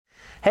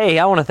Hey,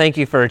 I want to thank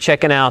you for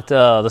checking out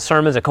the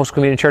sermons at Coastal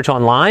Community Church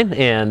online,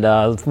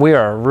 and we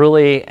are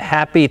really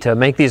happy to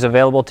make these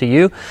available to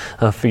you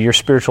for your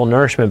spiritual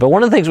nourishment. But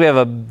one of the things we have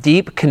a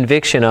deep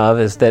conviction of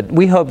is that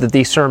we hope that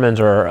these sermons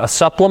are a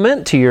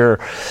supplement to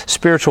your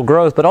spiritual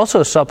growth, but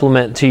also a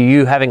supplement to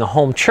you having a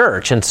home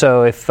church. And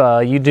so if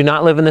you do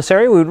not live in this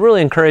area, we would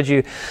really encourage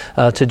you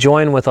to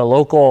join with a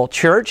local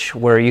church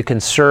where you can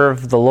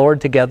serve the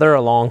Lord together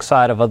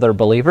alongside of other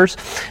believers.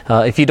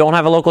 If you don't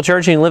have a local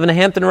church and you live in the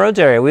Hampton Roads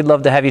area, we'd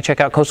love to have you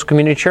check out Coastal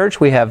Community Church.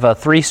 We have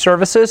 3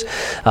 services,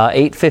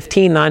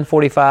 8:15,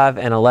 9:45,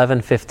 and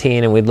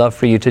 11:15, and we'd love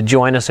for you to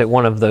join us at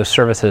one of those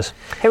services.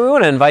 Hey, we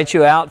want to invite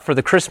you out for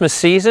the Christmas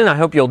season. I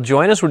hope you'll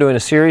join us. We're doing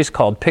a series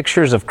called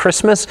Pictures of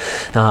Christmas,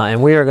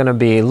 and we are going to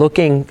be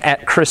looking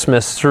at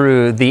Christmas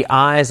through the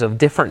eyes of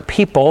different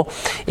people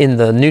in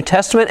the New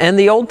Testament and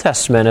the Old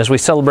Testament as we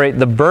celebrate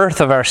the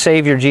birth of our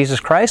Savior, Jesus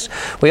Christ.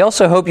 We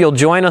also hope you'll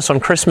join us on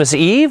Christmas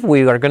Eve.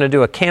 We are going to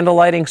do a candle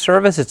lighting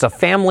service. It's a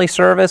family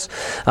service.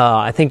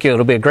 I think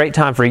it'll be a great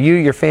time for you,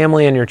 your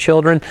family, and your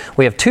children.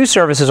 We have 2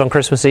 services on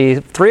Christmas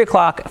Eve, 3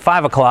 o'clock,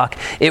 5 o'clock.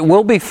 It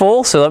will be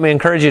full, so let me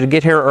encourage you to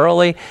get here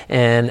early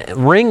and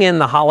ring in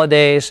the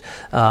holidays,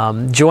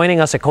 joining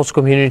us at Coastal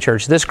Community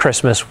Church this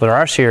Christmas with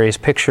our series,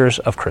 Pictures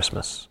of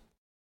Christmas.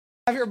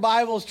 Have your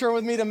Bibles, turn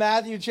with me to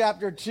Matthew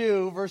chapter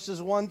 2,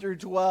 verses 1 through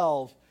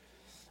 12.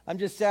 I'm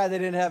just sad they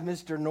didn't have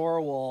Mr.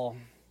 Norwell.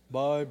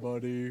 Bye,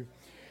 buddy.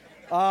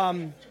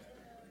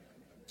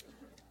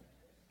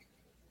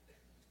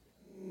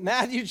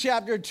 Matthew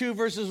chapter 2,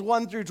 verses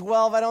 1 through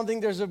 12. I don't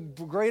think there's a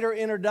greater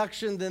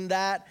introduction than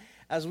that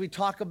as we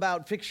talk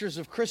about pictures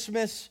of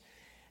Christmas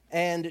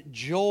and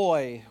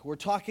joy. We're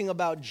talking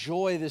about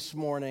joy this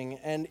morning,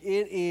 and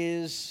it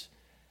is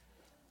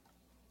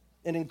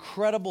an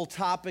incredible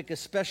topic,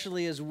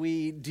 especially as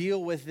we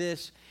deal with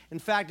this. In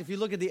fact, if you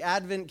look at the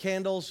Advent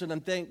candles,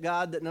 and thank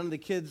God that none of the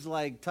kids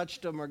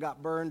touched them or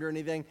got burned or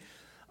anything,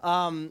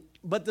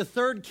 but the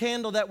third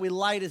candle that we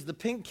light is the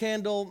pink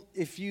candle,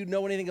 if you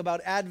know anything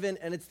about Advent,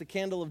 and it's the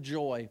candle of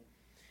joy.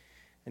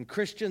 And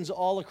Christians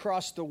all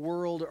across the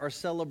world are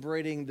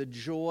celebrating the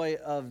joy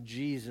of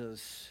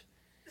Jesus.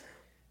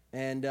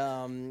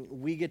 And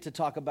we get to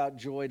talk about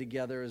joy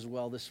together as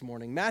well this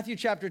morning. Matthew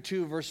chapter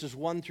 2, verses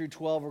 1 through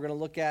 12, we're going to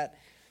look at,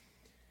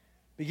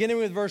 beginning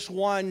with verse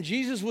 1.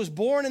 Jesus was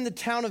born in the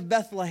town of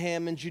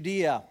Bethlehem in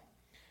Judea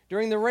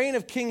during the reign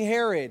of King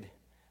Herod.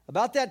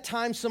 About that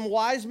time, some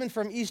wise men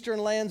from eastern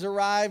lands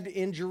arrived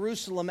in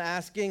Jerusalem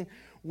asking,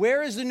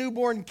 "Where is the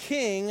newborn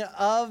king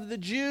of the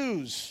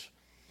Jews?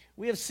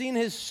 We have seen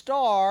his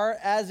star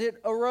as it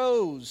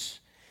arose,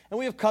 and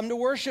we have come to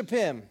worship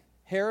him."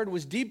 Herod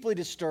was deeply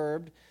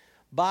disturbed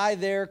by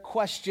their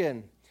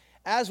question,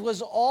 as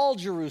was all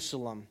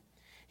Jerusalem.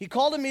 He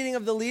called a meeting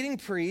of the leading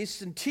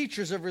priests and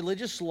teachers of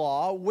religious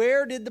law.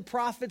 "Where did the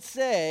prophet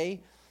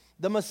say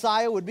the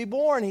Messiah would be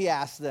born?" he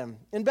asked them.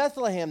 "In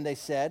Bethlehem," they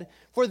said,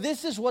 "for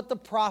this is what the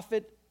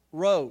prophet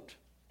wrote.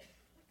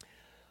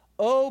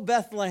 O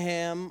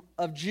Bethlehem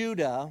of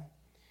Judah,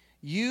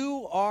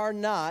 you are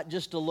not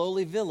just a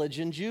lowly village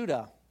in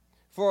Judah,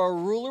 for a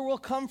ruler will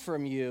come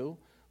from you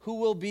who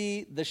will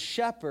be the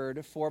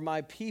shepherd for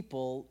my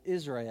people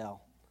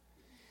Israel."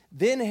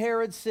 Then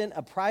Herod sent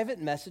a private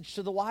message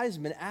to the wise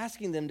men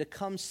asking them to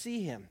come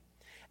see him.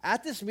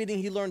 At this meeting,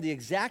 he learned the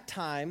exact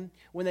time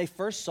when they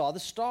first saw the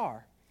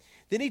star.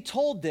 Then he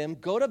told them,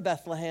 "Go to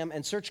Bethlehem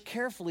and search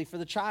carefully for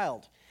the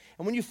child.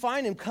 And when you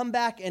find him, come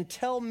back and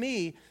tell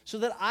me so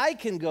that I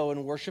can go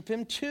and worship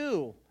him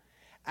too."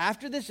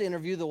 After this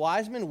interview, the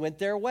wise men went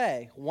their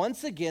way.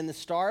 Once again, the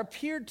star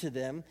appeared to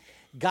them,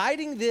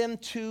 guiding them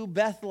to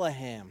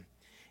Bethlehem.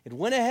 It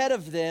went ahead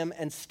of them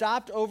and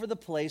stopped over the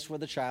place where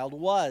the child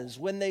was.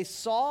 When they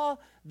saw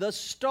the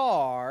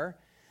star,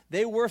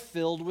 they were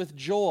filled with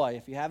joy.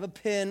 If you have a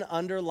pen,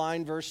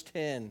 underline verse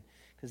 10,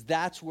 because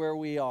that's where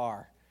we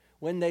are.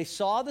 When they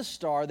saw the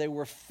star, they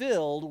were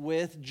filled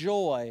with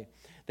joy.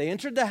 They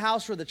entered the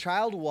house where the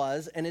child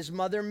was and his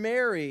mother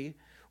Mary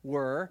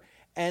were,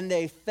 and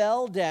they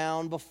fell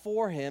down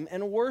before him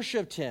and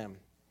worshiped him.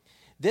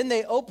 Then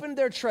they opened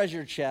their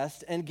treasure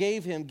chest and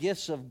gave him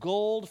gifts of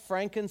gold,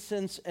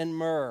 frankincense, and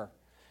myrrh.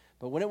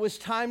 But when it was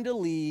time to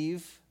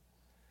leave,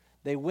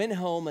 they went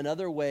home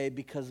another way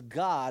because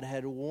God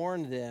had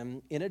warned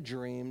them in a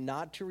dream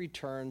not to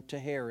return to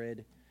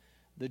Herod,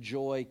 the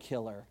joy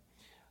killer.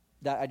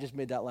 I just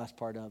made that last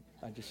part up.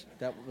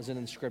 That wasn't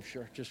in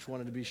Scripture. Just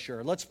wanted to be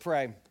sure. Let's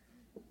pray.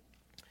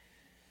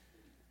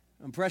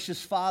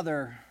 Precious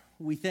Father,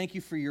 we thank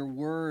you for your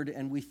word,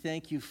 and we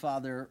thank you,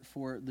 Father,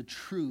 for the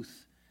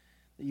truth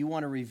that you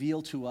want to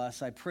reveal to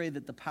us. I pray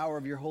that the power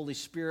of your Holy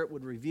Spirit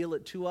would reveal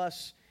it to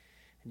us,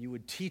 and you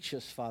would teach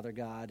us, Father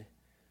God,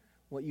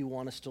 what you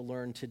want us to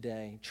learn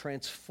today.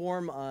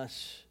 Transform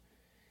us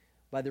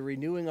by the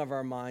renewing of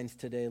our minds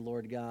today,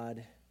 Lord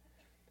God.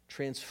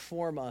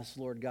 Transform us,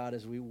 Lord God,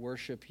 as we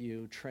worship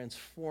you.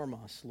 Transform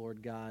us,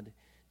 Lord God,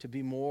 to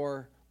be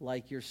more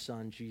like your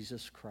Son,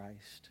 Jesus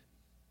Christ.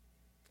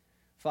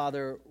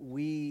 Father,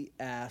 we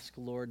ask,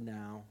 Lord,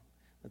 now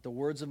That the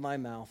words of my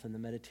mouth and the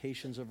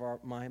meditations of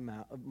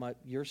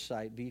your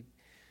sight be,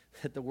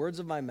 that the words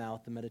of my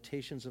mouth, the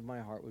meditations of my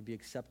heart would be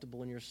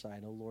acceptable in your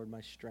sight, O Lord,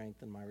 my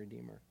strength and my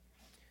Redeemer.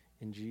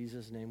 In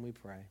Jesus' name we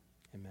pray.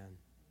 Amen.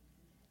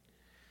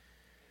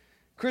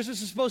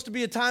 Christmas is supposed to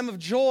be a time of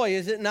joy,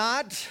 is it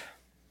not?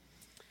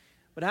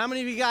 But how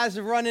many of you guys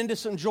have run into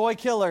some joy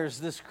killers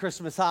this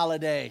Christmas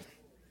holiday?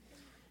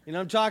 You know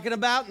what I'm talking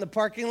about? In the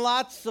parking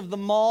lots of the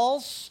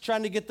malls,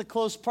 trying to get the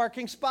close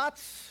parking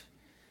spots.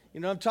 You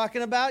know what I'm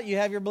talking about? You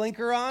have your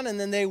blinker on and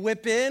then they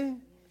whip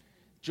in.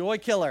 Joy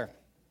killer.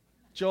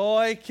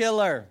 Joy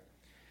killer.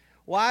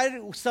 Why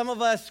do some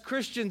of us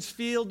Christians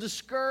feel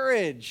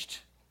discouraged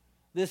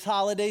this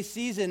holiday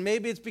season?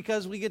 Maybe it's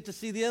because we get to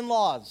see the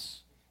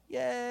in-laws.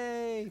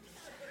 Yay.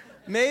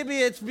 Maybe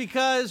it's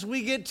because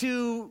we get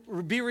to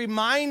be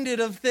reminded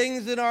of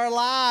things in our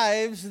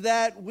lives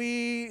that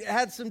we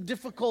had some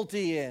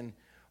difficulty in.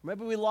 Or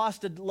maybe we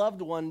lost a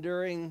loved one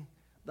during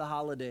the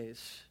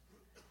holidays.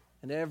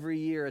 And every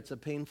year it's a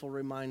painful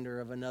reminder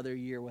of another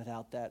year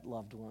without that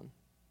loved one.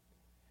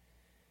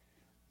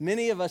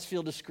 Many of us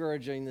feel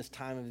discouraged during this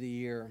time of the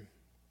year.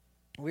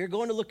 We're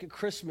going to look at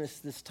Christmas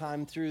this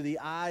time through the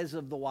eyes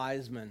of the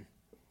wise men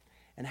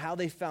and how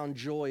they found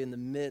joy in the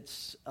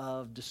midst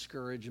of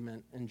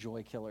discouragement and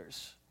joy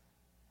killers.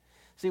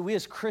 See, we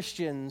as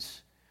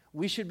Christians,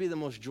 we should be the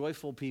most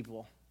joyful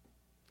people.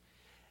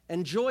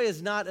 And joy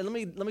is not, and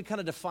let me kind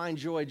of define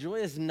joy. Joy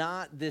is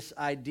not this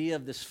idea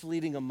of this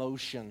fleeting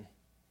emotion.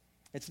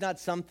 It's not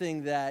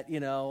something that,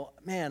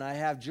 man, I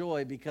have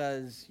joy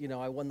because,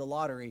 I won the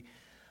lottery.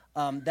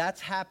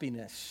 That's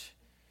happiness.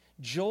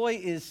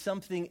 Joy is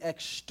something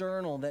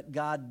external that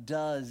God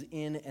does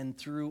in and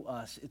through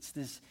us. It's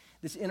this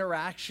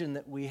interaction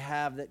that we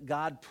have that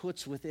God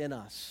puts within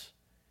us.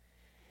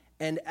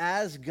 And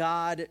as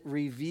God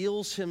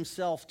reveals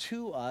himself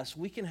to us,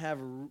 we can have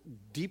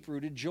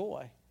deep-rooted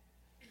joy.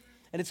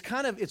 And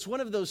it's one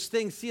of those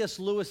things, C.S.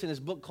 Lewis in his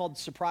book called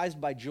Surprised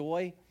by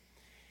Joy,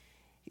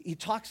 he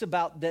talks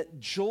about that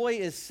joy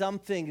is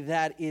something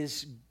that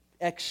is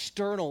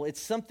external.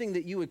 It's something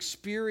that you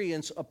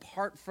experience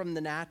apart from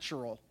the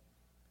natural.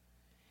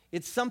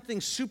 It's something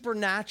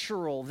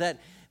supernatural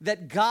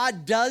that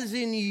God does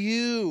in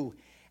you,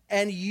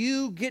 and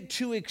you get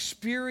to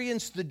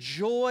experience the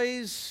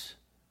joys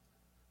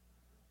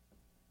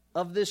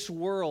of this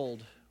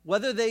world,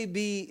 whether they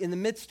be in the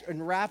midst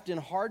and wrapped in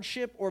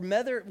hardship, or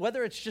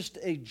whether it's just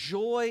a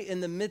joy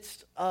in the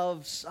midst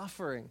of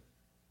suffering.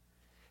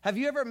 Have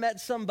you ever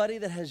met somebody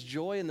that has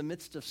joy in the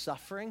midst of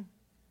suffering?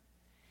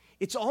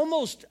 You're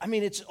almost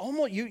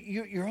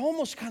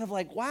kind of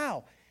like,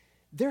 wow,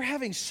 they're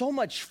having so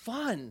much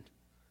fun.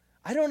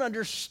 I don't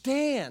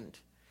understand.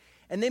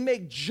 And they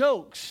make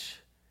jokes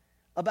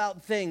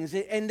about things,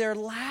 and they're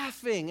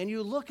laughing, and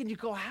you look and you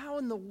go, how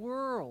in the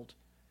world?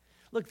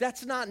 Look,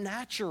 that's not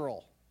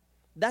natural.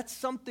 That's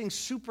something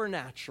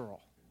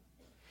supernatural.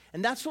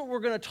 And that's what we're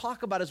going to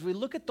talk about as we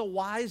look at the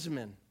wise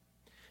men.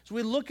 As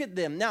we look at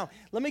them. Now,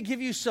 let me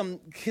give you some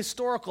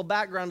historical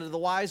background to the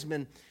wise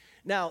men.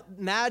 Now,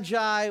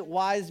 magi,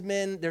 wise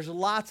men, there's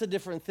lots of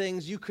different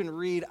things you can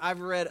read. I've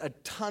read a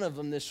ton of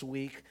them this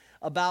week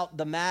about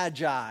the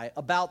magi,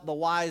 about the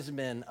wise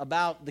men,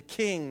 about the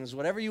kings,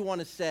 whatever you want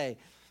to say.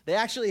 They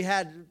actually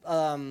had,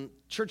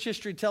 church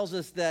history tells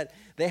us that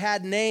they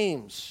had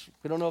names.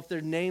 We don't know if their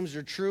names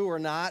are true or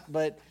not,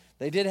 but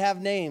they did have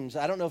names.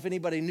 I don't know if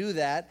anybody knew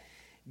that.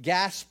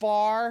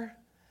 Gaspar,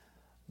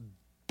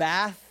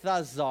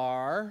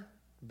 Balthazar,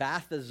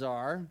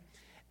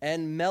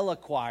 and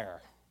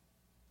Melchior.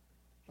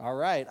 All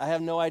right, I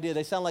have no idea.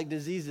 They sound like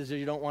diseases that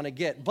you don't want to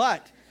get.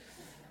 But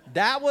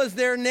that was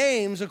their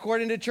names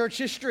according to church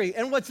history.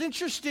 And what's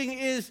interesting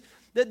is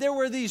that there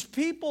were these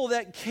people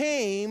that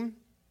came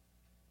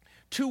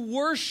to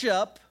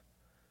worship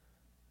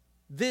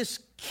this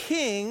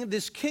king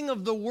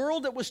of the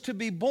world that was to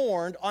be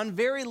born on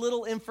very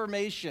little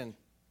information.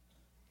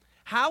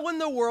 How in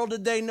the world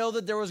did they know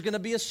that there was going to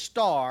be a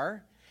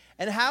star?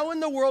 And how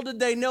in the world did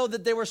they know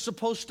that they were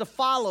supposed to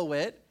follow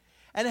it?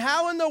 And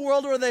how in the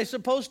world were they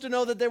supposed to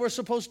know that they were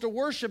supposed to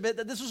worship it,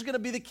 that this was going to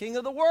be the king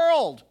of the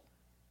world?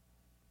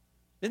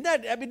 Doesn't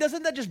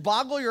that just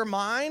boggle your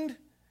mind?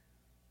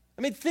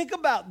 Think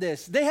about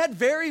this. They had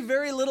very,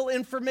 very little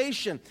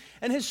information.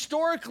 And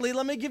historically,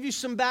 let me give you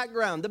some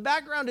background. The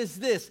background is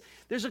this.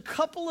 There's a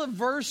couple of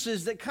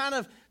verses that kind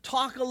of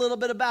talk a little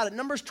bit about it.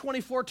 Numbers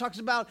 24 talks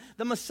about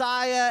the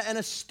Messiah and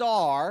a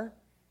star.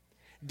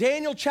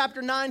 Daniel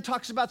chapter 9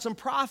 talks about some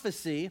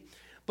prophecy.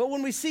 But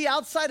when we see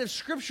outside of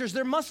scriptures,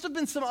 there must have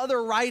been some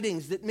other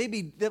writings that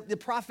maybe the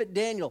prophet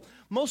Daniel.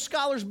 Most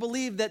scholars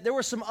believe that there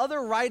were some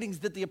other writings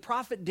that the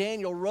prophet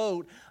Daniel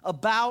wrote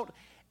about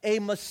a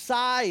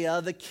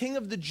Messiah, the King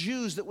of the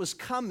Jews that was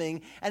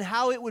coming, and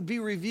how it would be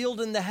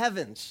revealed in the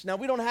heavens. Now,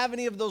 we don't have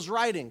any of those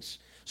writings,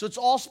 so it's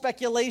all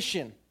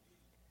speculation.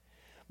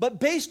 But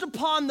based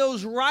upon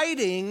those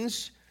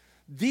writings,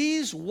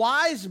 these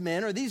wise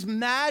men, or these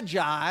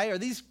magi, or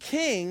these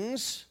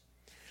kings,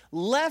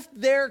 left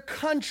their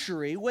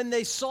country when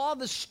they saw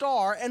the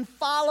star and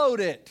followed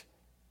it.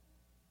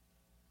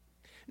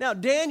 Now,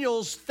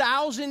 Daniel's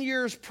 1,000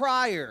 years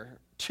prior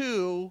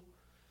to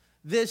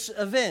this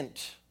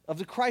event of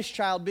the Christ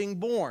child being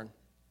born.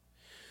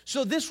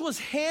 So this was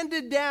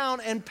handed down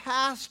and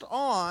passed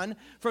on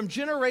from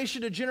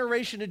generation to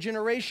generation to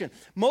generation.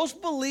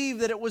 Most believe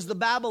that it was the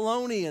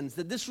Babylonians,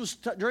 that this was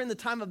during the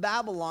time of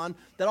Babylon,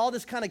 that all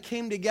this kind of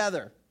came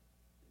together.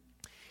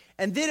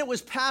 And then it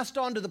was passed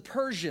on to the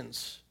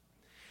Persians.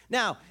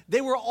 Now,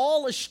 they were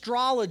all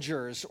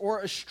astrologers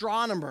or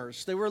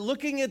astronomers. They were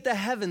looking at the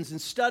heavens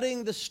and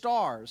studying the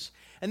stars.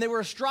 And they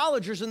were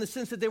astrologers in the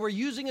sense that they were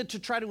using it to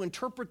try to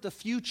interpret the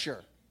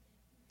future.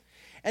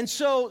 And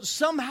so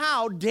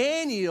somehow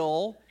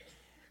Daniel,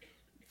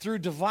 through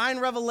divine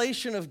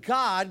revelation of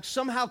God,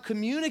 somehow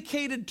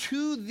communicated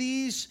to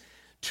these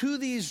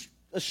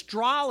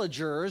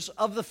astrologers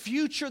of the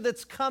future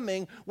that's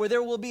coming, where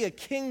there will be a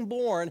king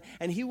born,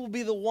 and he will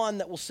be the one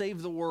that will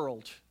save the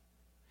world.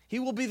 He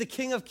will be the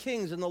King of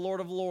Kings and the Lord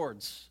of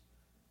Lords.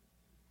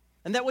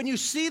 And that when you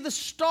see the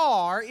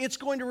star, it's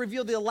going to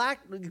reveal the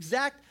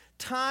exact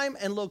time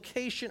and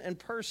location and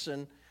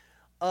person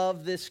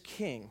of this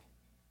king.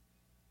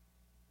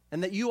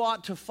 And that you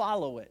ought to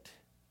follow it.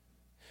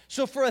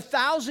 So for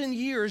 1,000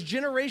 years,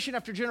 generation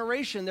after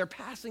generation, they're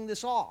passing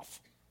this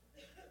off.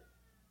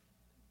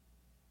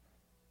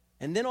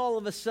 And then all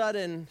of a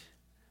sudden,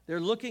 they're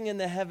looking in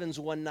the heavens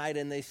one night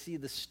and they see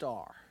the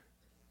star.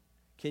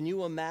 Can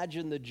you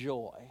imagine the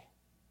joy?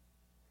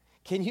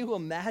 Can you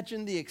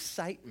imagine the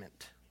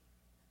excitement?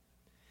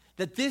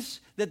 That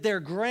their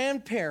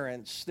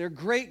grandparents, their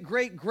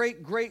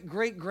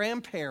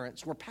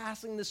great-great-great-great-great-grandparents were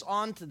passing this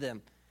on to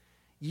them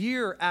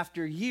year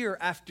after year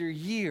after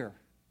year.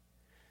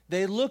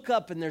 They look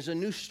up and there's a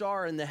new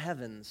star in the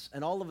heavens,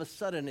 and all of a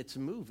sudden it's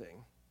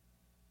moving.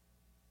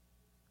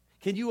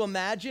 Can you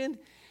imagine?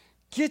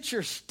 Get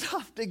your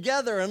stuff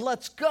together and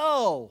let's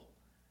go.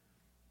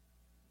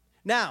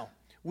 Now,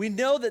 we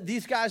know that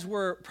these guys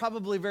were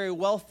probably very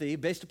wealthy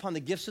based upon the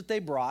gifts that they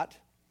brought.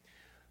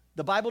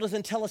 The Bible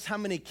doesn't tell us how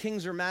many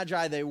kings or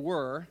magi they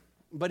were,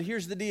 but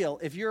here's the deal.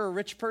 If you're a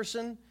rich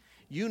person,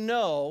 you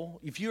know,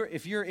 if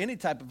you're any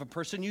type of a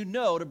person, you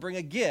know to bring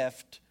a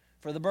gift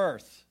for the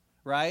birth,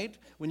 right?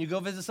 When you go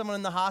visit someone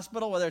in the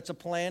hospital, whether it's a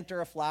plant or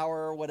a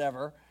flower or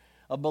whatever,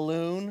 a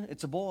balloon,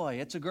 it's a boy,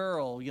 it's a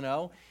girl, you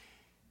know.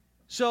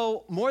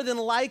 So more than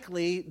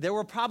likely, there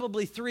were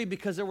probably 3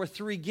 because there were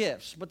 3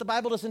 gifts. But the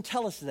Bible doesn't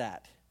tell us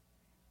that.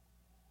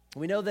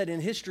 We know that in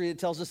history it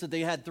tells us that they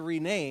had 3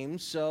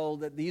 names, so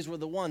that these were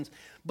the ones.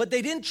 But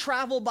they didn't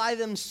travel by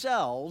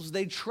themselves.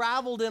 They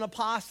traveled in a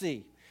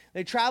posse.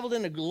 They traveled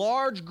in a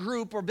large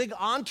group or big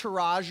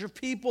entourage of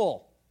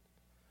people.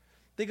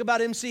 Think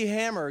about MC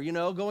Hammer, you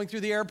know, going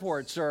through the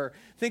airports. Or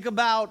think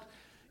about,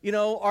 you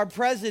know, our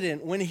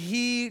president, when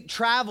he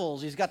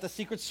travels, he's got the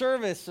Secret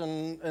Service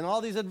and all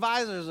these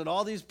advisors and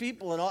all these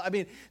people. I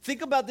mean,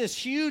 think about this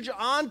huge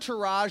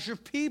entourage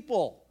of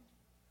people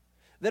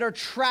that are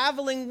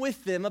traveling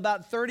with them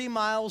about 30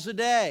 miles a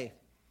day.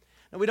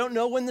 And we don't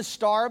know when the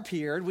star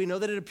appeared. We know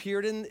that it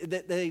appeared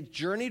that they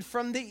journeyed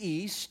from the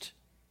east.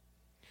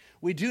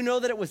 We do know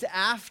that it was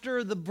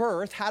after the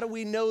birth. How do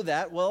we know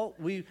that? Well,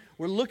 we're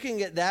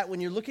looking at that. When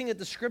you're looking at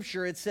the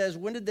scripture, it says,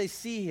 when did they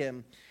see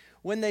him?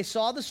 When they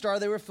saw the star,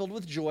 they were filled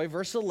with joy.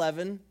 Verse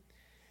 11,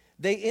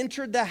 they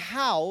entered the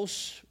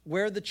house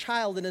where the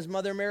child and his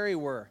mother Mary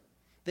were.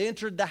 They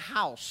entered the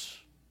house.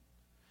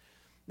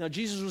 Now,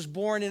 Jesus was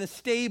born in a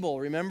stable,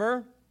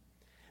 remember?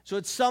 So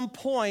at some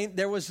point,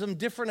 there was some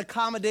different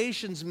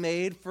accommodations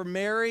made for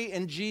Mary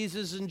and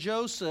Jesus and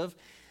Joseph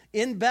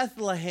in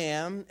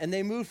Bethlehem, and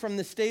they moved from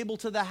the stable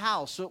to the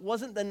house. So it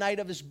wasn't the night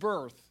of his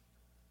birth.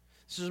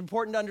 This is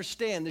important to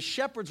understand. The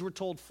shepherds were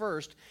told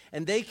first,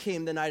 and they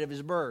came the night of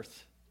his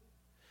birth.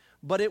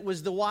 But it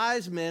was the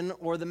wise men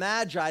or the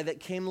magi that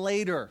came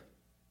later.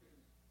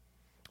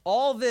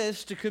 All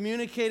this to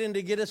communicate and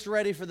to get us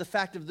ready for the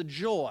fact of the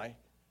joy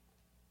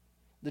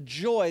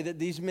that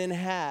these men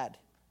had,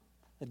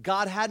 that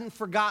God hadn't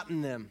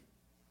forgotten them.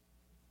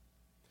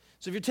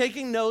 So if you're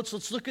taking notes,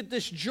 let's look at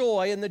this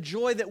joy and the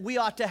joy that we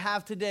ought to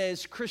have today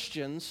as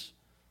Christians.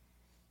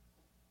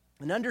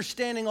 And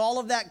understanding all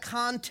of that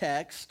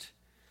context,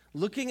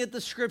 looking at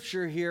the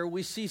scripture here,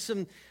 we see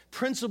some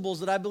principles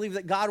that I believe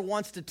that God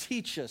wants to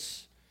teach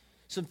us.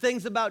 Some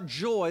things about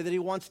joy that he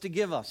wants to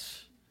give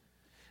us.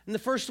 And the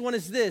first one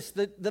is this.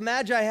 The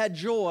Magi had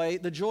joy,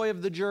 the joy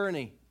of the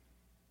journey.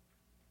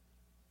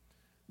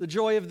 The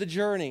joy of the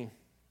journey.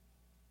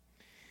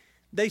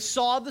 They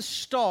saw the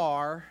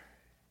star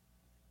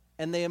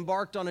and they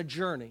embarked on a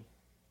journey.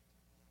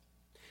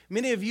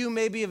 Many of you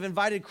maybe have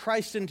invited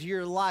Christ into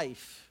your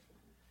life.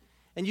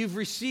 And you've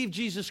received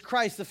Jesus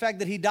Christ, the fact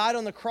that he died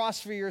on the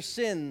cross for your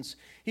sins.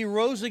 He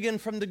rose again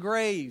from the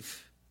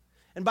grave.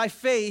 And by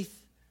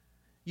faith,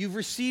 you've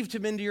received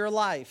him into your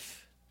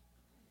life.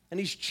 And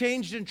he's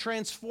changed and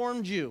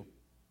transformed you.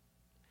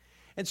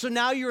 And so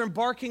now you're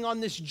embarking on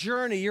this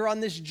journey. You're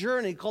on this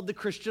journey called the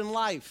Christian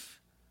life.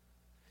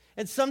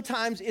 And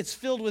sometimes it's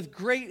filled with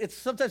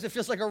sometimes it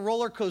feels like a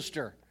roller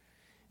coaster.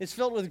 It's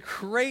filled with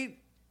great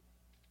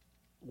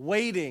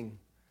waiting.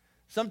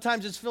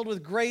 Sometimes it's filled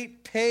with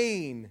great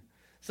pain.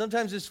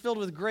 Sometimes it's filled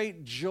with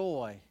great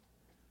joy.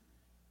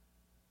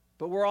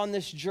 But we're on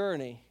this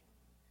journey.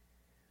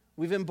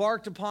 We've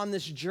embarked upon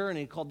this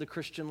journey called the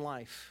Christian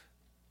life.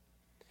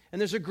 And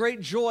there's a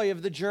great joy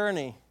of the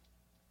journey.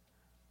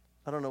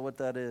 I don't know what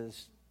that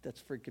is. That's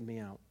freaking me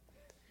out.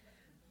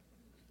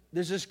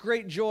 There's this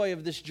great joy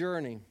of this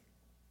journey.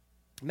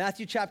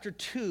 Matthew chapter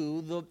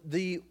 2,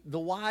 the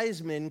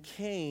wise men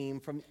came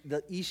from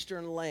the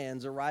eastern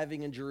lands,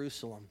 arriving in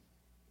Jerusalem.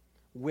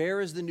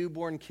 Where is the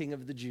newborn King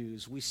of the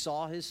Jews? We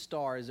saw his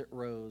star as it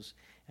rose,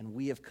 and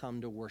we have come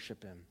to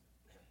worship him.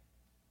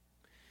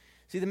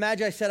 See, the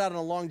Magi set out on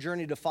a long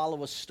journey to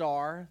follow a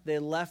star. They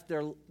left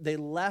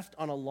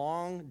on a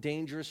long,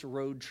 dangerous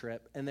road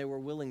trip, and they were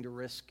willing to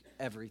risk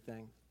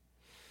everything.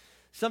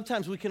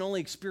 Sometimes we can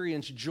only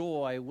experience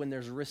joy when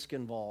there's risk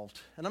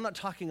involved. And I'm not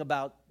talking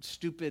about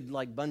stupid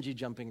like bungee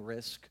jumping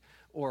risk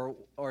or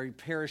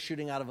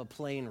parachuting out of a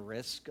plane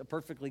risk, a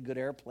perfectly good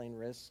airplane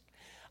risk.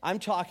 I'm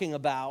talking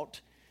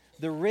about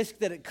the risk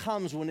that it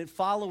comes when it's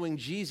following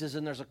Jesus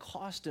and there's a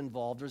cost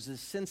involved. There's this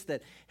sense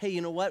that, hey,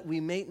 you know what? We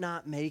may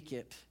not make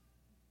it.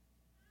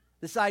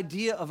 This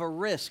idea of a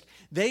risk.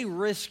 They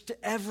risked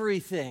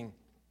everything.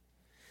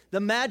 The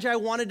Magi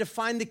wanted to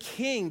find the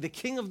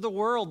King of the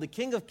world, the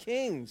King of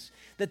Kings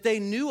that they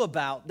knew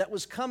about, that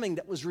was coming,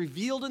 that was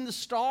revealed in the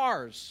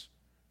stars.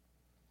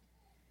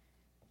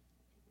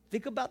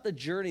 Think about the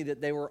journey that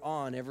they were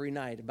on every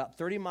night, about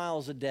 30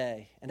 miles a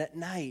day. And at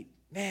night,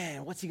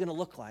 man, what's he going to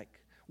look like?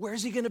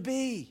 Where's he going to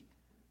be?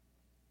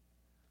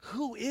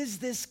 Who is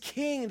this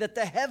King that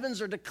the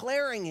heavens are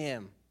declaring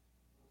him?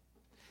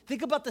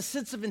 Think about the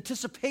sense of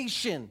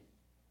anticipation,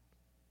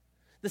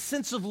 the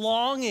sense of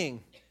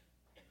longing.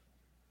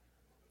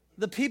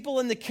 The people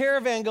in the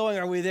caravan going,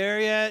 are we there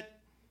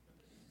yet?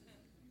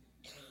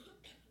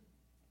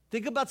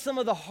 Think about some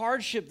of the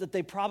hardship that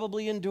they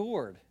probably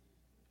endured.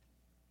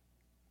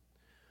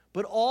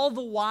 But all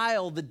the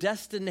while, the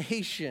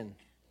destination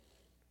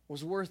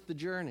was worth the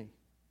journey.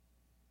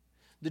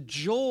 The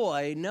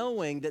joy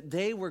knowing that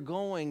they were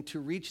going to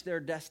reach their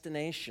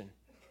destination.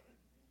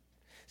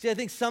 See, I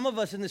think some of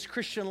us in this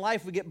Christian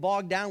life, we get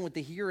bogged down with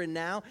the here and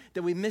now,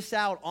 that we miss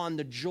out on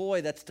the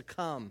joy that's to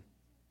come.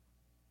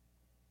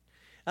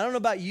 I don't know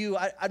about you,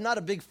 I'm not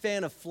a big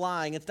fan of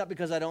flying. It's not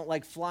because I don't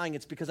like flying,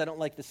 it's because I don't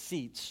like the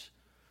seats.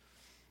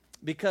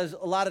 Because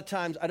a lot of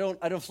times, I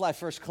don't fly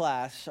first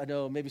class. I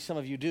know maybe some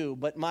of you do,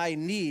 but my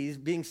knees,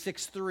 being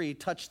 6'3",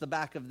 touch the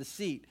back of the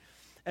seat.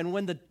 And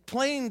when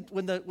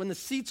the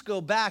seats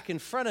go back in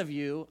front of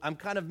you, I'm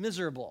kind of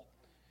miserable.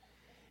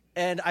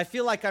 And I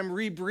feel like I'm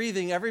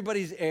rebreathing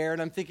everybody's air,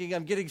 and I'm thinking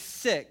I'm getting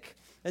sick.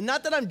 And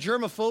not that I'm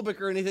germophobic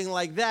or anything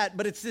like that,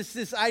 but it's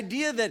this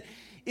idea that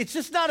it's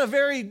just not a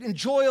very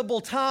enjoyable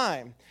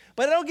time.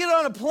 But I don't get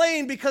on a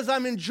plane because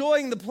I'm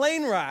enjoying the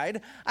plane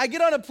ride. I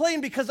get on a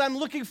plane because I'm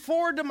looking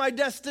forward to my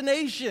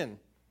destination.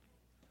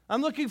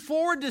 I'm looking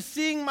forward to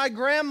seeing my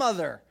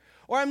grandmother,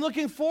 or I'm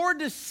looking forward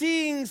to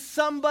seeing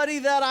somebody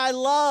that I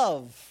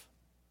love.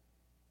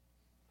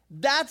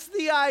 That's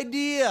the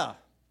idea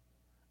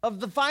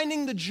of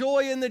finding the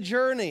joy in the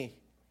journey.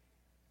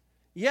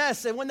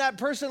 Yes, and when that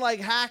person like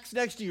hacks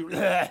next to you.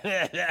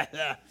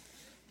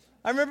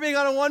 I remember being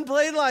on one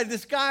plane line,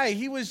 this guy,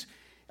 he was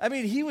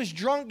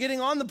drunk getting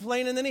on the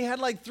plane, and then he had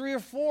like 3 or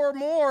 4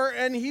 more,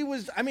 and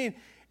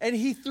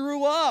he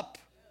threw up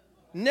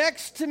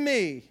next to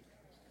me,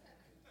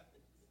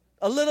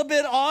 a little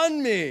bit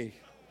on me.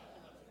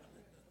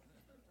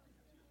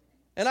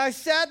 And I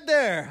sat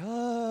there.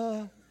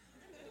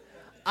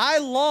 I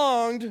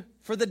longed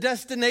for the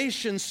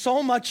destination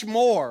so much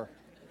more.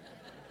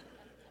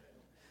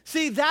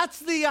 See, that's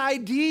the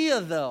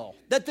idea, though,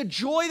 that the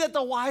joy that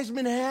the wise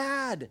men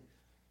had.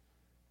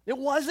 It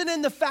wasn't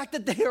in the fact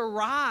that they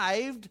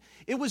arrived.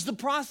 It was the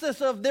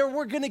process of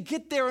we're going to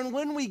get there, and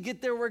when we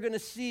get there, we're going to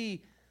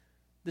see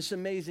this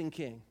amazing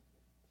King.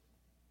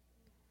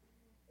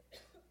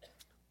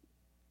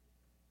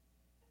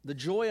 The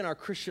joy in our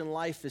Christian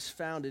life is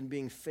found in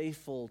being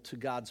faithful to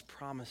God's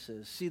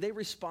promises. See, they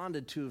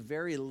responded to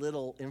very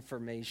little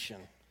information.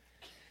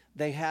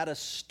 They had a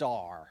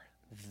star.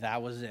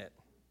 That was it.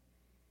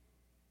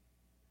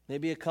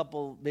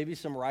 Maybe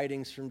some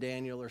writings from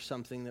Daniel or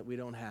something that we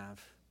don't have.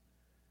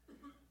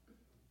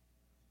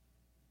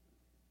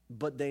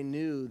 But they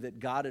knew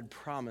that God had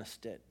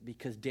promised it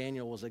because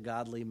Daniel was a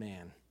godly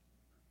man.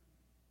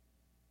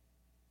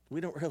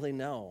 We don't really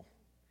know.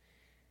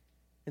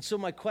 And so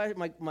the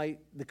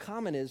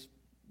comment is,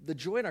 the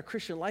joy in our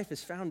Christian life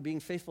is found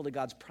being faithful to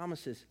God's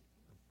promises.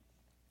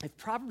 If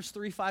Proverbs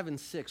 3, 5, and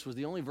 6 was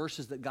the only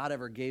verses that God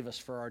ever gave us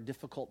for our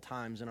difficult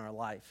times in our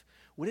life,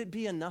 would it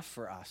be enough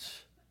for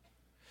us?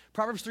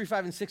 Proverbs 3,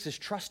 5, and 6 is,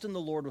 trust in the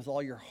Lord with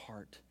all your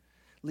heart.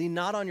 Lean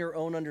not on your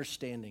own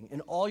understanding. In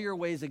all your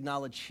ways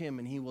acknowledge him,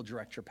 and he will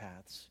direct your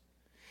paths.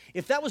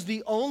 If that was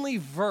the only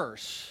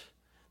verse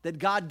that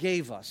God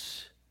gave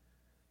us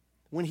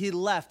when he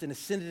left and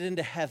ascended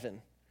into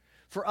heaven,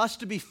 for us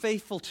to be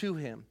faithful to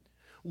him,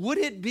 would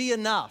it be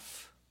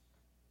enough?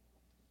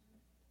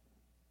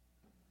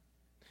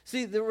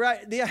 See,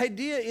 the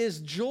idea is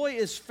joy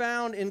is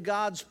found in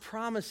God's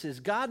promises.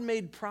 God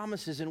made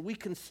promises, and we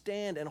can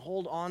stand and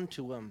hold on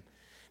to them.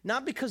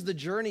 Not because the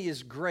journey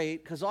is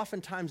great, because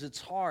oftentimes it's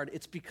hard.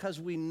 It's because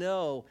we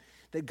know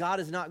that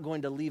God is not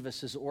going to leave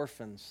us as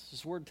orphans.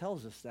 This word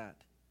tells us that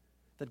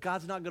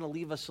God's not going to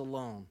leave us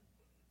alone.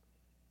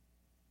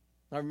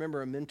 I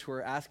remember a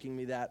mentor asking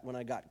me that when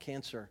I got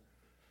cancer.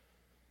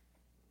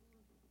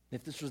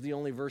 If this was the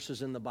only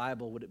verses in the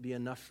Bible, would it be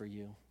enough for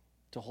you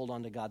to hold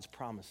on to God's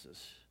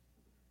promises?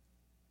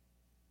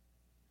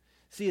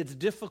 See, it's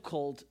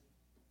difficult,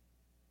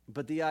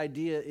 but the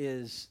idea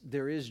is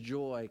there is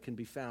joy can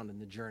be found in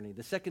the journey.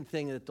 The second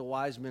thing that the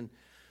wise men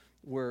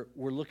were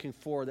looking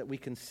for that we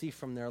can see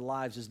from their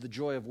lives is the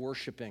joy of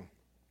worshiping.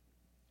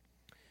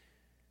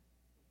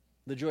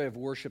 The joy of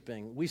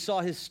worshiping. We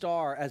saw his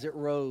star as it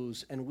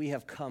rose, and we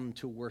have come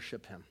to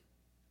worship him.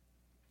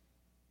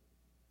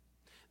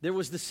 There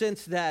was the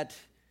sense that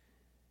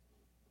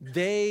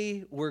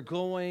they were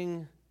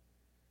going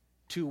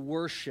to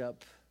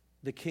worship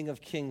the King of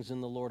Kings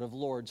and the Lord of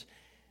Lords.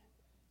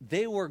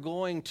 They were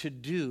going to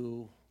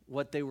do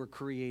what they were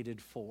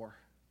created for.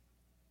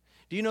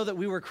 Do you know that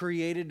we were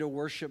created to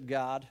worship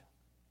God?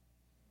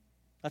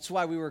 That's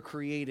why we were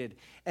created.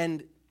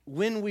 And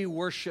when we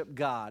worship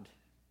God,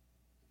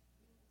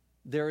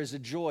 there is a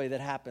joy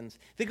that happens.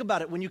 Think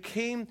about it. When you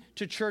came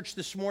to church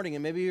this morning,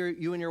 and maybe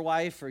you and your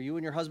wife or you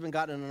and your husband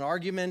got in an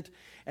argument,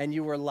 and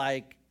you were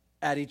like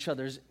at each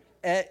other's,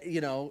 at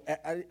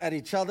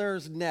each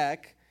other's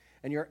neck,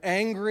 and you're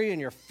angry and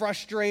you're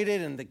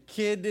frustrated, and the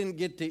kid didn't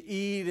get to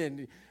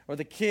eat, or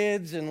the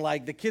kids, and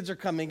like the kids are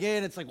coming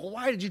in. It's like, well,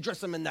 why did you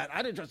dress them in that?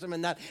 I didn't dress them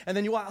in that. And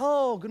then you walk,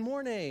 oh, good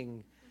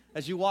morning,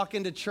 as you walk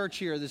into church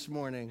here this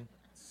morning.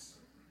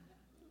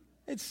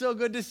 It's so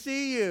good to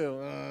see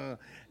you.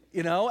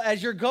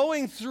 As you're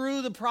going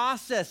through the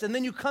process, and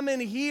then you come in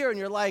here and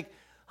you're like,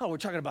 oh, we're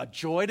talking about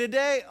joy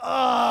today?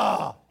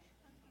 Oh.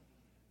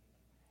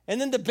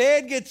 And then the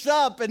band gets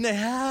up and they,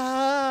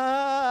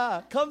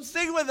 come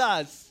sing with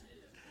us.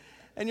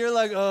 And you're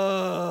like,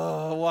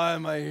 oh, why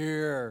am I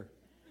here?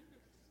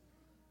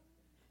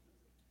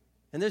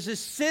 And there's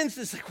this sense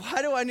that's like,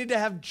 why do I need to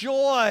have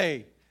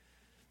joy?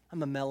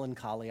 I'm a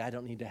melancholy. I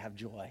don't need to have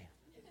joy.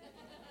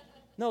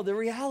 No, the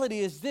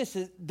reality is this.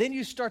 Then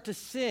you start to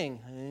sing.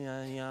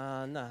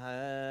 And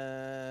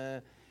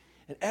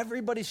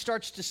everybody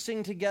starts to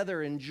sing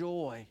together in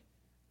joy.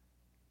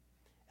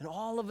 And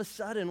all of a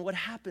sudden, what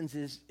happens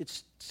is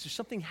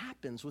something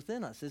happens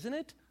within us, isn't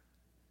it?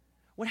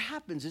 What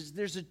happens is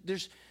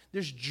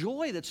there's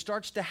joy that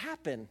starts to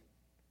happen.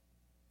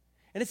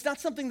 And it's not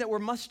something that we're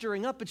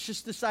mustering up. It's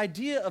just this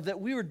idea of that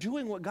we were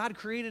doing what God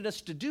created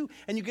us to do,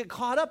 and you get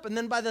caught up, and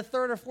then by the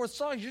third or fourth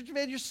song,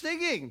 you're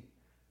singing.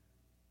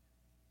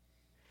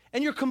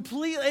 And you're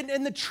complete,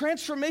 and the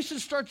transformation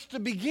starts to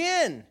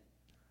begin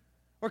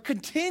or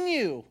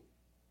continue.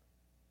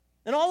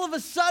 And all of a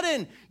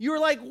sudden, you're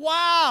like,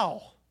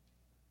 wow,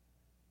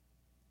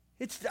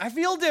 I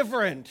feel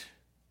different.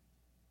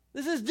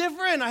 This is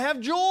different. I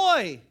have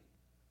joy.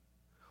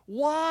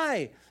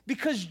 Why?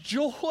 Because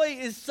joy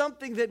is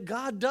something that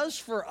God does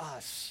for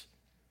us.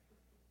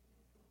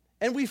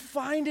 And we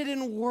find it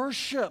in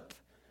worship.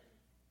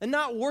 And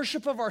not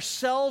worship of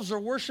ourselves or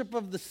worship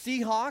of the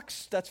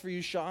Seahawks. That's for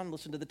you, Sean.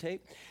 Listen to the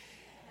tape.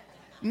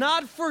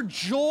 Not for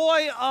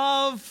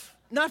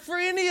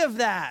any of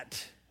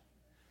that.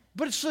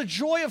 But it's the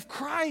joy of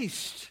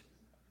Christ.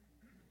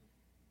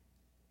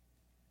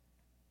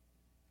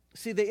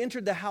 See, they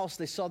entered the house,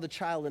 they saw the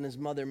child and his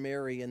mother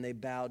Mary, and they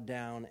bowed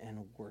down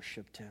and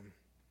worshiped him.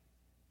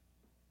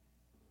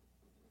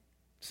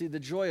 See, the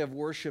joy of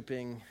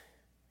worshiping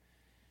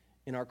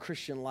in our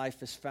Christian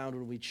life is found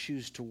when we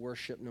choose to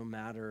worship no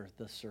matter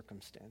the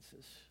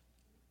circumstances.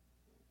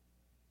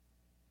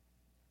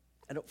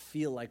 I don't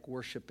feel like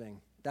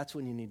worshiping. That's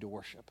when you need to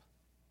worship.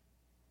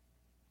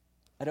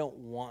 I don't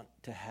want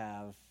to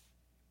have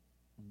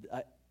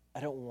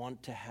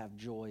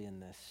joy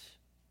in this.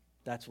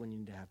 That's when you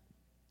need to have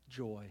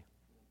joy.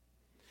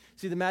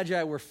 See, the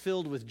Magi were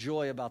filled with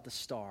joy about the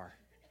star.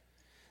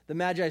 The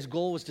Magi's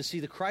goal was to see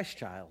the Christ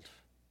child.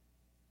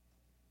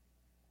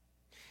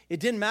 It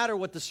didn't matter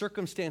what the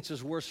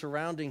circumstances were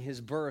surrounding his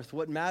birth.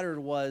 What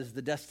mattered was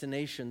the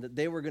destination, that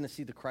they were going to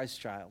see the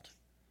Christ child.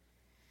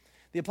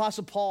 The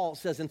Apostle Paul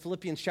says in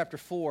Philippians chapter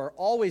 4,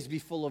 always be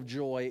full of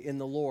joy in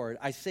the Lord.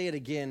 I say it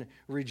again,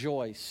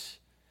 rejoice.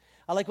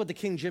 I like what the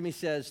King Jimmy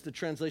says, the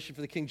translation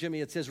for the King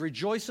Jimmy. It says,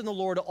 rejoice in the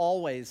Lord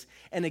always.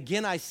 And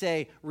again I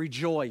say,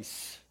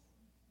 rejoice.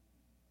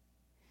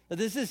 Now,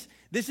 this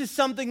is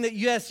something that,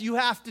 yes, you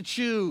have to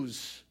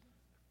choose.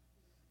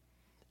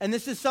 And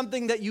this is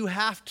something that you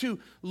have to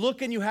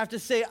look and you have to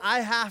say, I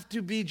have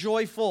to be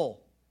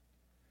joyful.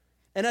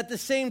 And at the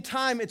same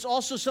time, it's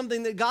also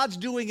something that God's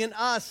doing in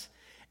us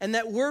and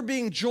that we're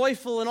being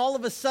joyful, and all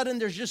of a sudden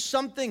there's just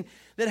something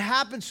that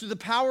happens through the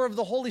power of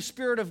the Holy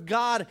Spirit of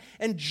God,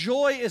 and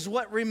joy is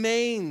what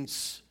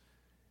remains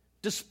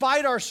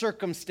despite our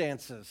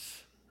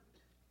circumstances.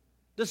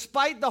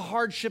 despite the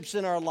hardships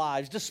in our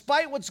lives,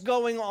 despite what's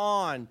going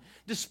on,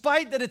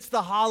 despite that it's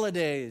the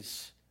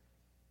holidays,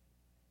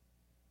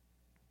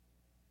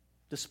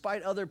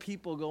 despite other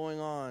people going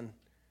on.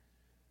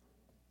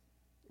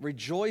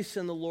 Rejoice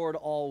in the Lord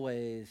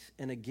always,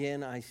 and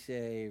again I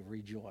say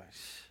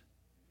rejoice.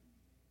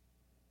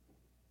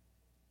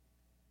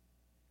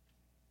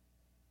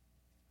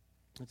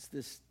 It's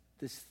this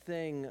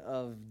thing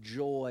of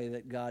joy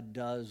that God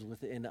does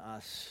within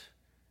us,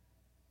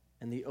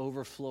 and the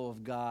overflow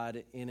of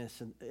God in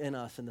us,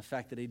 and the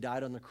fact that he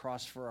died on the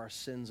cross for our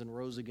sins and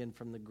rose again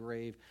from the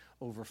grave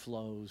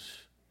overflows.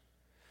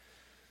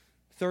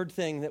 Third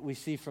thing that we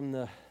see from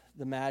the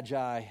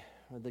Magi,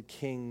 or the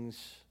kings,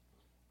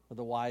 or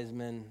the wise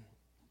men,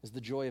 is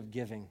the joy of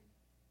giving.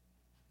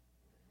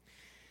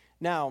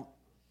 Now,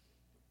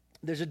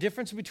 there's a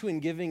difference between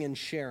giving and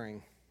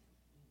sharing.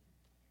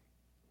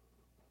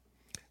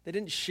 They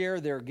didn't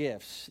share their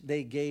gifts.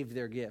 They gave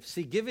their gifts.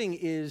 See, giving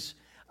is,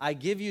 I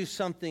give you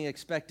something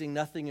expecting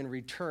nothing in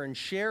return.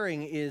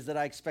 Sharing is that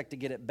I expect to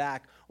get it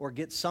back or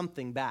get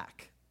something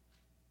back.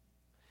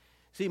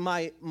 See,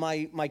 my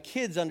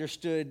kids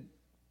understood,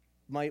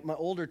 my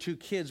older two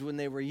kids, when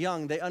they were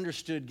young, they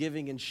understood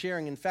giving and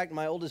sharing. In fact,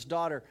 my oldest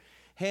daughter,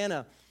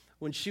 Hannah,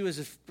 when she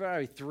was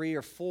probably 3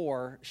 or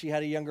 4, she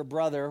had a younger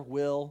brother,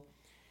 Will,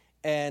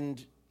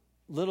 and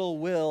little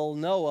Will,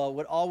 Noah,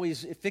 would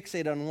always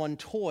fixate on one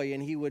toy,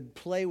 and he would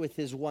play with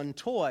his one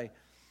toy.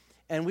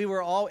 And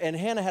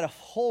Hannah had a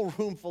whole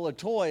room full of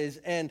toys,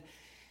 and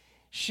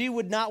she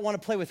would not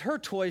want to play with her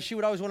toys. She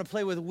would always want to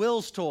play with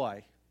Will's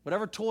toy,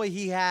 whatever toy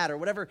he had or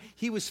whatever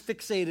he was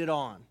fixated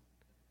on.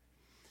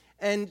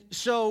 And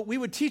so we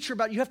would teach her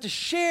about, you have to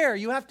share,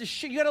 you got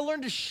to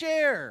learn to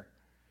share.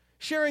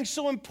 Sharing's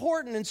so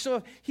important. And so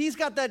if he's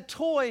got that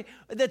toy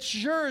that's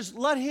yours,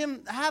 let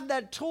him have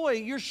that toy.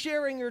 You're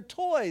sharing your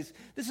toys.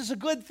 This is a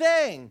good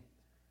thing.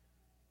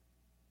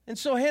 And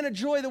so Hannah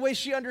Joy, the way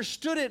she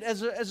understood it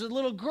as a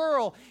little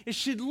girl, is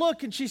she'd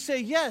look and she'd say,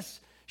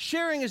 yes,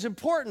 sharing is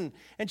important.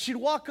 And she'd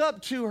walk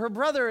up to her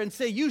brother and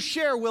say, you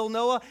share, Will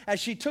Noah, as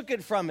she took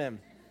it from him.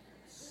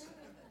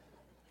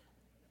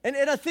 And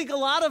I think a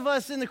lot of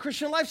us in the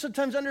Christian life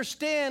sometimes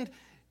understand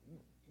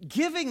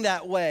giving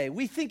that way.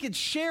 We think it's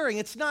sharing.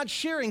 It's not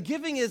sharing.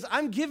 Giving is,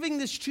 I'm giving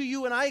this to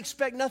you and I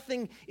expect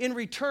nothing in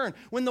return.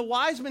 When the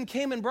wise men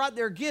came and brought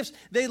their gifts,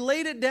 they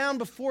laid it down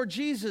before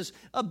Jesus,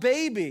 a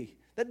baby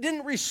that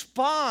didn't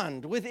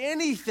respond with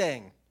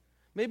anything.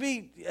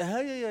 Maybe,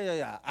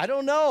 I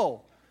don't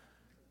know.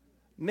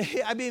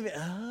 Maybe,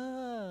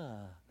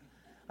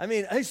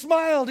 he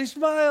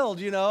smiled,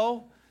 you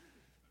know.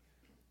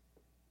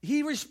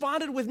 He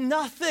responded with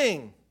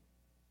nothing.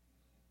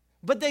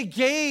 But they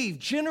gave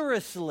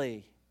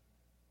generously.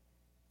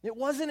 It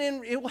wasn't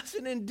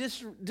in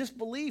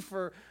disbelief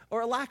or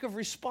a lack of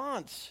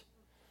response.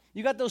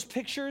 You got those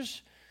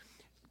pictures?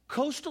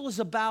 Coastal is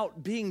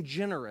about being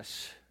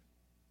generous.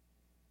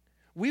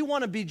 We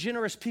want to be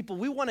generous people.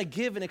 We want to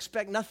give and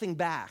expect nothing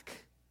back.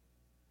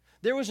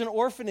 There was an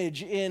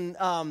orphanage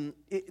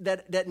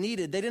that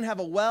needed. They didn't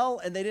have a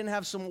well and they didn't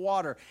have some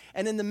water.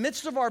 And in the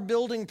midst of our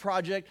building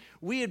project,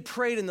 we had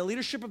prayed and the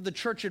leadership of the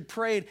church had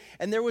prayed,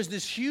 and there was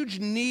this huge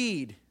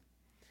need.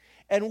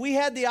 And we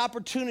had the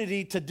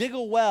opportunity to dig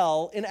a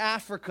well in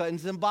Africa, in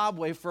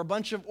Zimbabwe, for a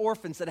bunch of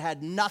orphans that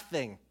had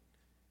nothing.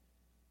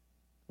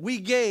 We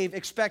gave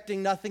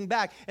expecting nothing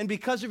back. And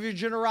because of your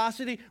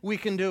generosity, we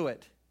can do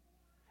it.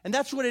 And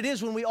that's what it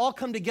is when we all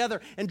come together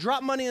and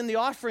drop money in the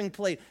offering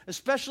plate,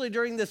 especially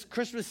during this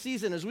Christmas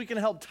season, as we can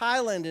help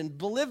Thailand and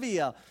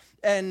Bolivia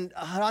and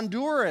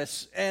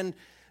Honduras and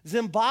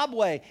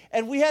Zimbabwe.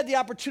 And we had the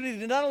opportunity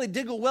to not only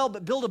dig a well,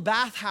 but build a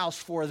bathhouse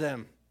for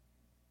them.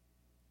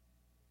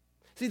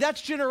 See,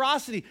 that's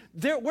generosity.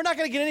 We're not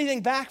going to get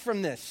anything back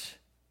from this.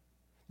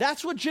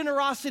 That's what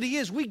generosity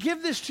is. We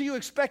give this to you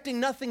expecting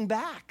nothing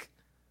back.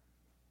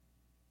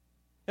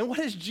 And what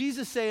does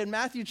Jesus say in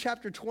Matthew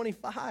chapter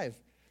 25?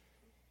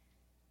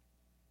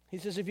 He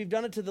says, if you've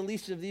done it to the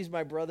least of these,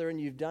 my brother, and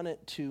you've done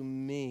it to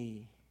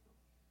me.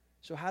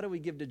 So how do we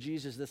give to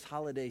Jesus this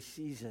holiday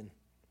season?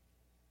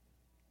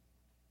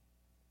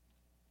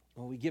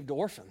 Well, we give to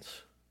orphans.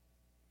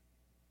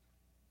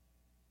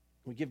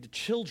 We give to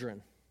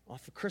children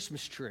off a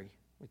Christmas tree.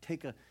 We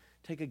take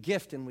a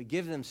gift and we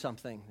give them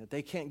something that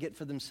they can't get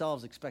for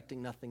themselves,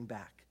 expecting nothing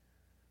back.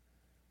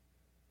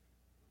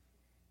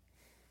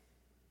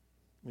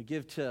 We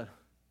give to...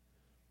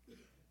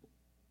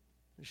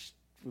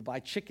 We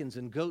buy chickens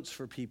and goats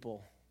for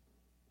people,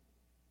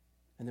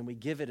 and then we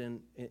give it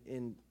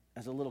in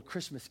as a little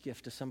Christmas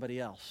gift to somebody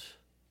else.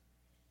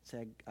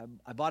 Say,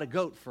 I bought a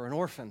goat for an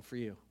orphan for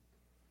you.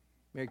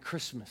 Merry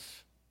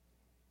Christmas.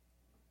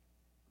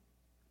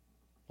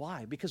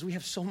 Why? Because we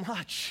have so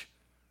much.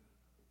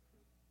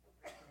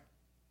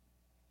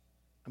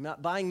 I'm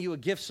not buying you a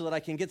gift so that I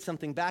can get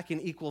something back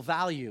in equal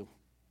value.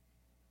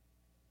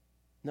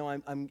 No,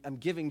 I'm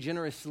giving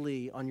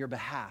generously on your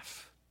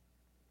behalf.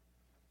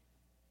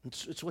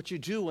 It's what you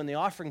do when the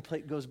offering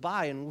plate goes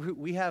by, and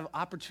we have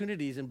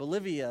opportunities in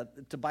Bolivia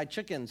to buy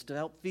chickens to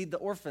help feed the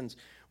orphans.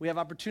 We have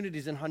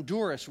opportunities in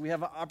Honduras. We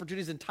have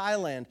opportunities in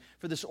Thailand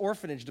for this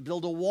orphanage to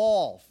build a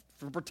wall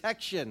for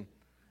protection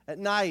at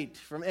night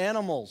from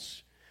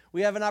animals.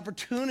 We have an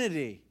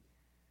opportunity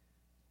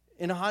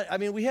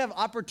we have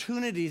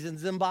opportunities in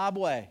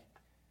Zimbabwe.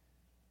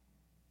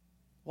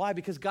 Why?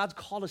 Because God's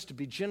called us to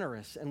be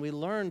generous, and we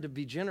learn to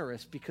be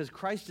generous because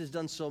Christ has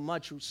done so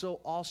much, so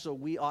also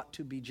we ought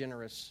to be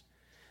generous.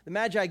 The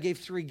Magi gave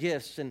 3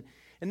 gifts, and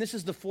this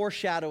is the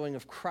foreshadowing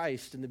of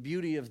Christ and the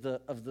beauty of the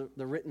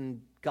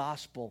written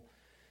gospel.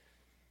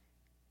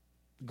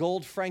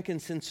 Gold,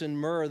 frankincense, and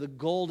myrrh. The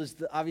gold is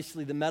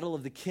obviously the metal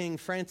of the king.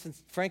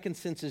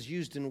 Frankincense is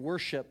used in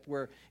worship,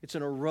 where it's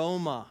an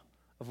aroma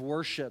of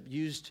worship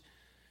used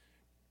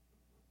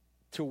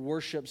to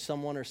worship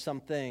someone or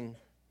something.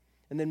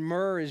 And then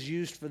myrrh is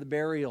used for the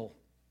burial.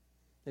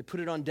 They put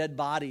it on dead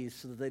bodies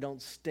so that they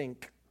don't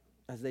stink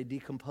as they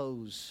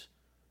decompose.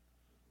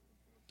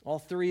 All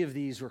 3 of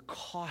these were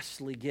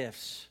costly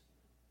gifts.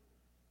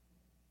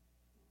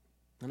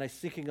 And I was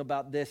thinking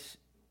about this.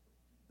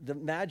 The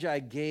Magi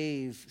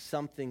gave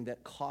something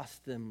that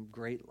cost them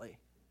greatly.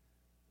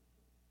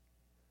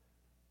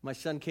 My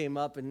son came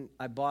up and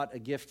I bought a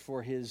gift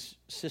for his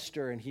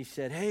sister, and he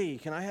said, "Hey,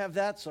 can I have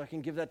that so I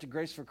can give that to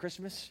Grace for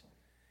Christmas?"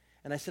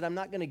 And I said, "I'm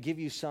not going to give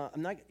you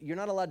you're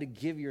not allowed to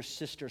give your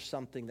sister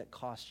something that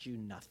costs you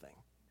nothing."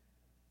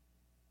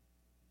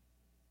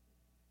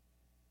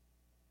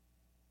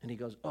 And he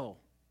goes, "Oh,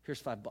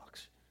 here's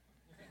 $5."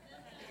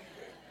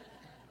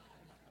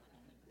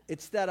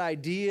 It's that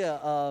idea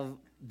of,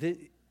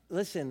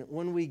 listen,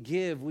 when we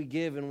give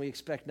and we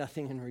expect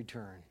nothing in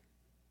return.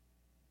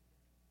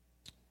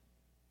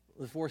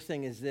 The 4th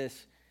thing is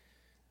this.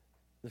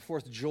 The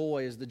 4th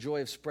joy is the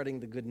joy of spreading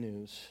the good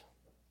news.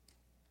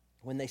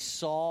 When they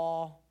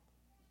saw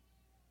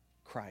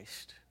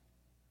Christ,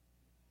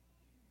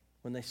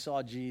 when they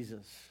saw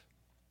Jesus,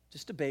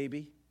 just a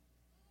baby,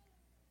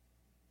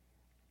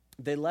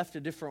 they left a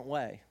different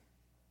way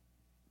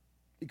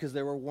because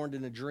they were warned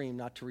in a dream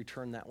not to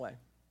return that way.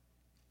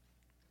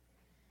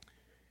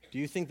 Do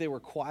you think they were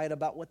quiet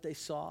about what they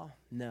saw?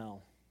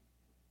 No,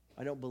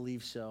 I don't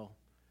believe so.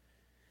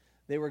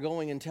 They were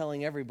going and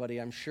telling everybody,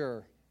 I'm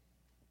sure.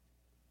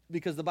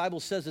 Because the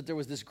Bible says that there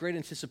was this great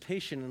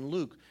anticipation in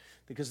Luke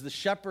because the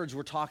shepherds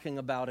were talking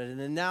about it. And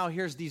then now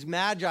here's these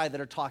magi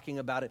that are talking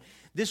about it.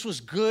 This was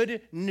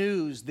good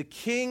news. The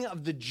King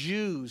of the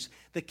Jews,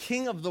 the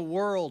King of the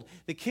world,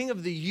 the King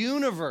of the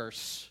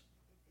universe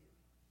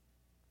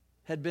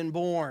had been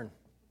born.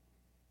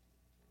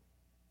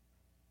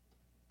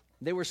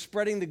 They were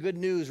spreading the good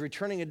news,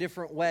 returning a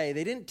different way.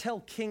 They didn't tell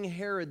King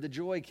Herod the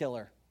joy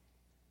killer.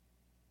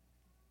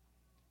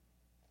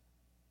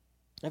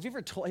 Have you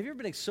ever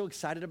been so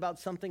excited about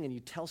something and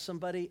you tell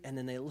somebody and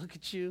then they look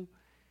at you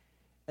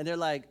and they're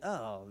like,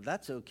 "Oh,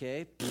 that's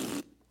okay."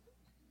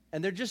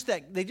 And they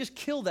just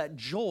kill that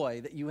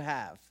joy that you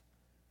have.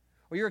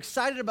 Or you're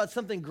excited about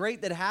something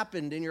great that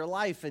happened in your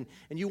life and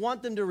you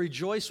want them to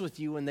rejoice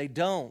with you and they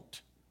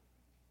don't.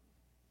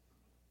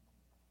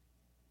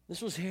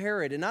 This was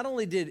Herod. And not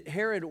only did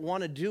Herod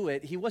want to do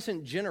it, he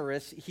wasn't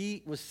generous,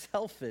 he was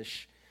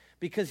selfish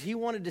because he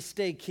wanted to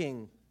stay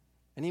king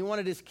and he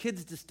wanted his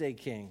kids to stay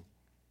king.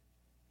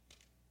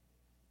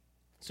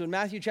 So in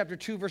Matthew chapter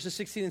 2, verses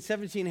 16 and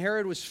 17,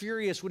 Herod was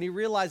furious when he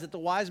realized that the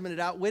wise men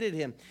had outwitted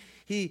him.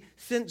 He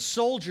sent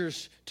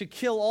soldiers to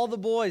kill all the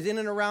boys in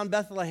and around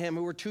Bethlehem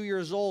who were 2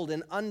 years old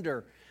and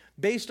under,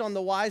 based on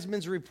the wise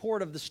men's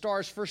report of the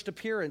star's first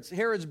appearance.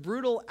 Herod's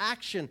brutal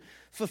action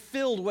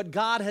fulfilled what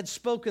God had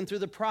spoken through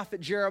the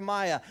prophet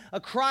Jeremiah. A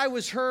cry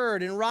was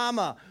heard in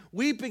Ramah,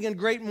 weeping in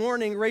great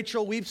mourning.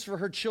 Rachel weeps for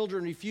her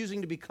children,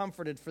 refusing to be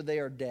comforted, for they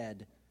are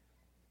dead.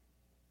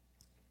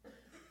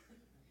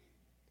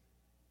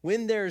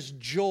 When there's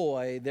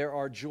joy, there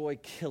are joy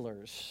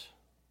killers.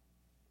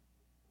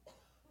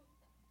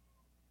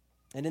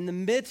 And in the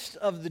midst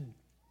of the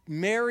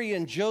Mary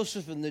and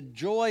Joseph and the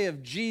joy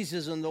of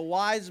Jesus and the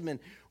wise men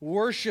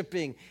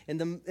worshiping, in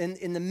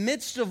the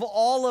midst of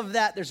all of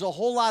that, there's a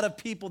whole lot of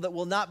people that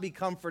will not be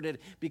comforted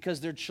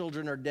because their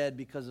children are dead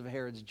because of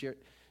Herod's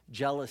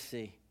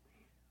jealousy.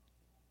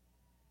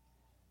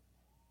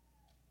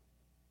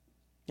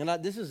 And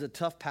this is a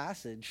tough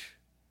passage.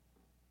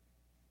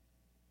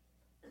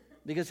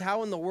 Because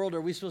how in the world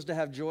are we supposed to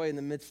have joy in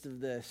the midst of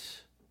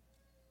this?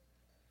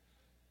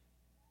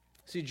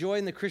 See, joy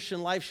in the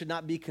Christian life should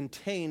not be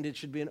contained. It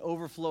should be an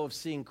overflow of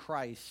seeing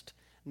Christ,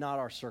 not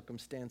our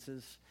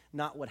circumstances,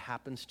 not what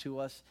happens to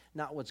us,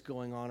 not what's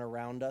going on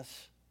around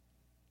us.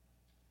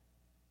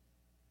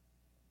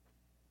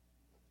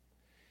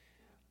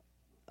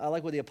 I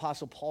like what the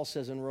Apostle Paul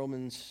says in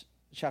Romans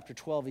chapter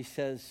 12. He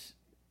says,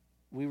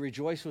 "We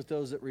rejoice with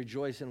those that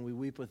rejoice and we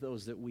weep with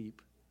those that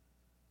weep."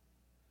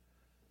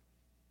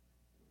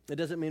 It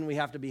doesn't mean we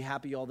have to be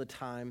happy all the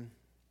time.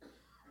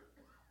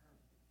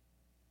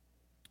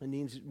 It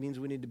means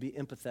we need to be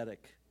empathetic.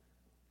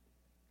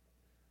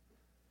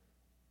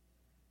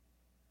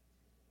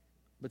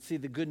 But see,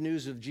 the good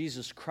news of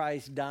Jesus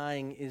Christ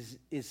dying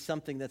is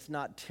something that's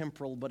not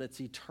temporal, but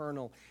it's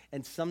eternal.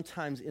 And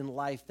sometimes in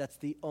life, that's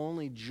the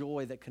only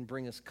joy that can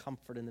bring us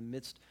comfort in the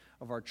midst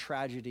of our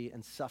tragedy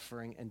and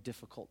suffering and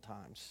difficult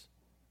times.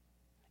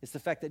 It's the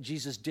fact that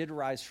Jesus did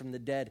rise from the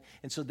dead.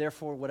 And so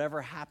therefore,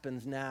 whatever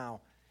happens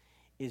now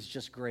is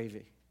just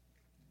gravy.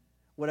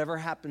 Whatever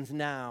happens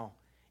now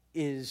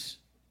is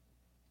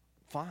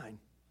fine.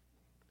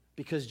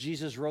 Because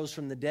Jesus rose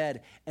from the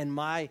dead, and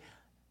my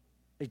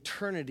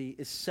eternity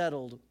is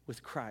settled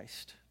with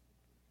Christ.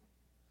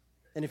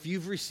 And if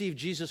you've received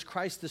Jesus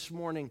Christ this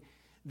morning,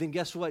 then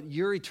guess what?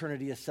 Your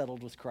eternity is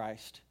settled with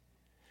Christ.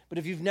 But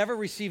if you've never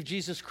received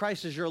Jesus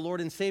Christ as your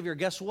Lord and Savior,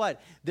 guess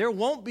what? There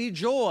won't be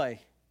joy,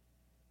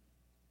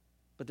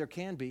 but there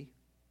can be.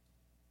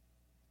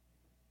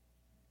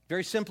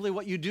 Very simply,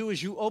 what you do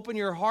is you open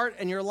your heart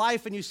and your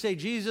life and you say,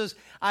 Jesus,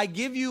 I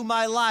give you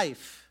my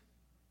life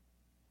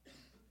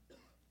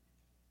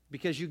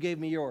because you gave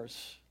me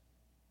yours.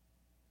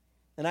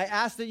 And I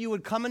ask that you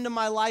would come into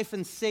my life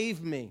and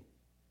save me.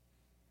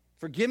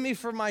 Forgive me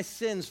for my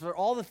sins, for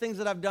all the things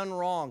that I've done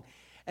wrong,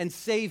 and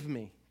save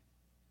me.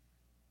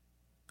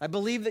 I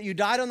believe that you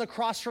died on the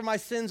cross for my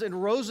sins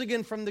and rose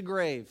again from the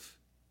grave.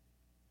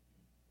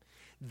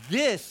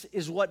 This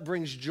is what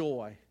brings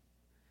joy.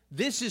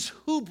 This is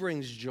who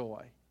brings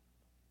joy.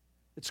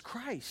 It's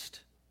Christ.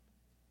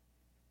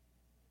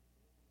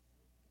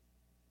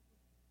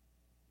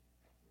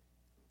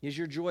 Is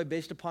your joy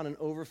based upon an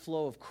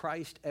overflow of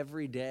Christ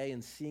every day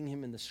and seeing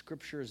him in the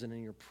scriptures and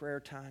in your prayer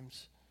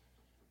times?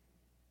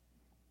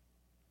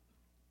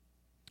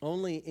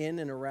 Only in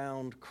and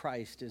around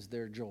Christ is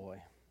there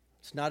joy.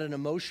 It's not an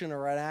emotion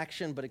or an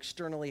action, but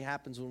externally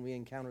happens when we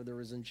encounter the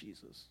risen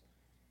Jesus.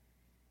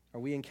 Are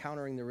we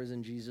encountering the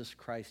risen Jesus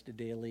Christ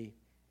daily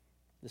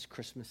this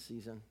Christmas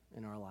season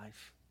in our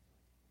life?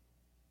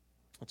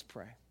 Let's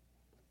pray.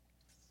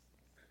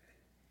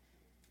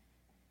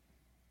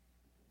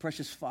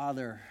 Precious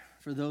Father,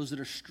 for those that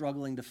are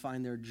struggling to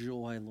find their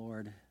joy,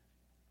 Lord,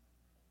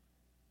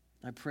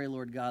 I pray,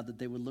 Lord God, that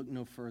they would look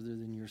no further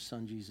than your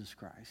Son, Jesus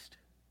Christ.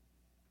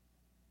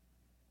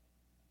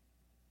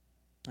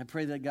 I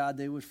pray that, God,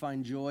 they would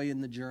find joy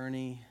in the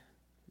journey.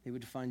 They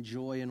would find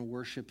joy in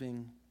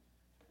worshiping.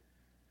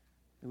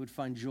 They would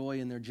find joy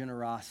in their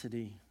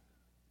generosity.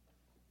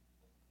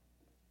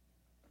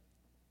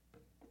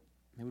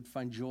 They would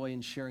find joy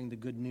in sharing the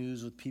good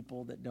news with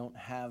people that don't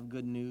have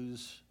good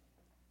news.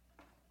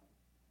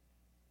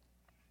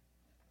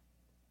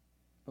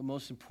 But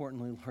most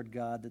importantly, Lord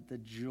God, that the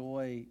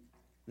joy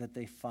that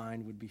they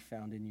find would be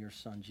found in your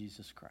Son,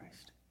 Jesus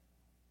Christ.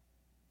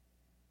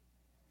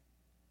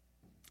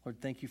 Lord,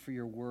 thank you for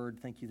your word.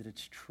 Thank you that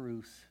it's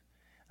truth.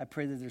 I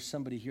pray that there's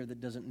somebody here that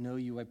doesn't know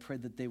you. I pray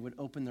that they would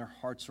open their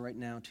hearts right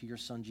now to your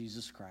Son,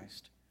 Jesus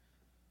Christ.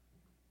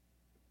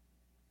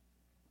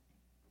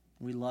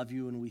 We love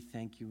you and we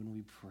thank you and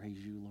we praise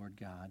you, Lord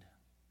God.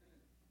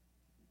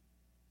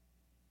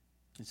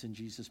 It's in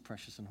Jesus'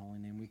 precious and holy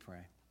name we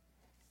pray.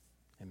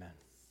 Amen.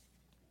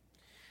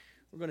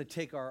 We're going to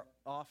take our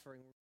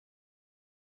offering.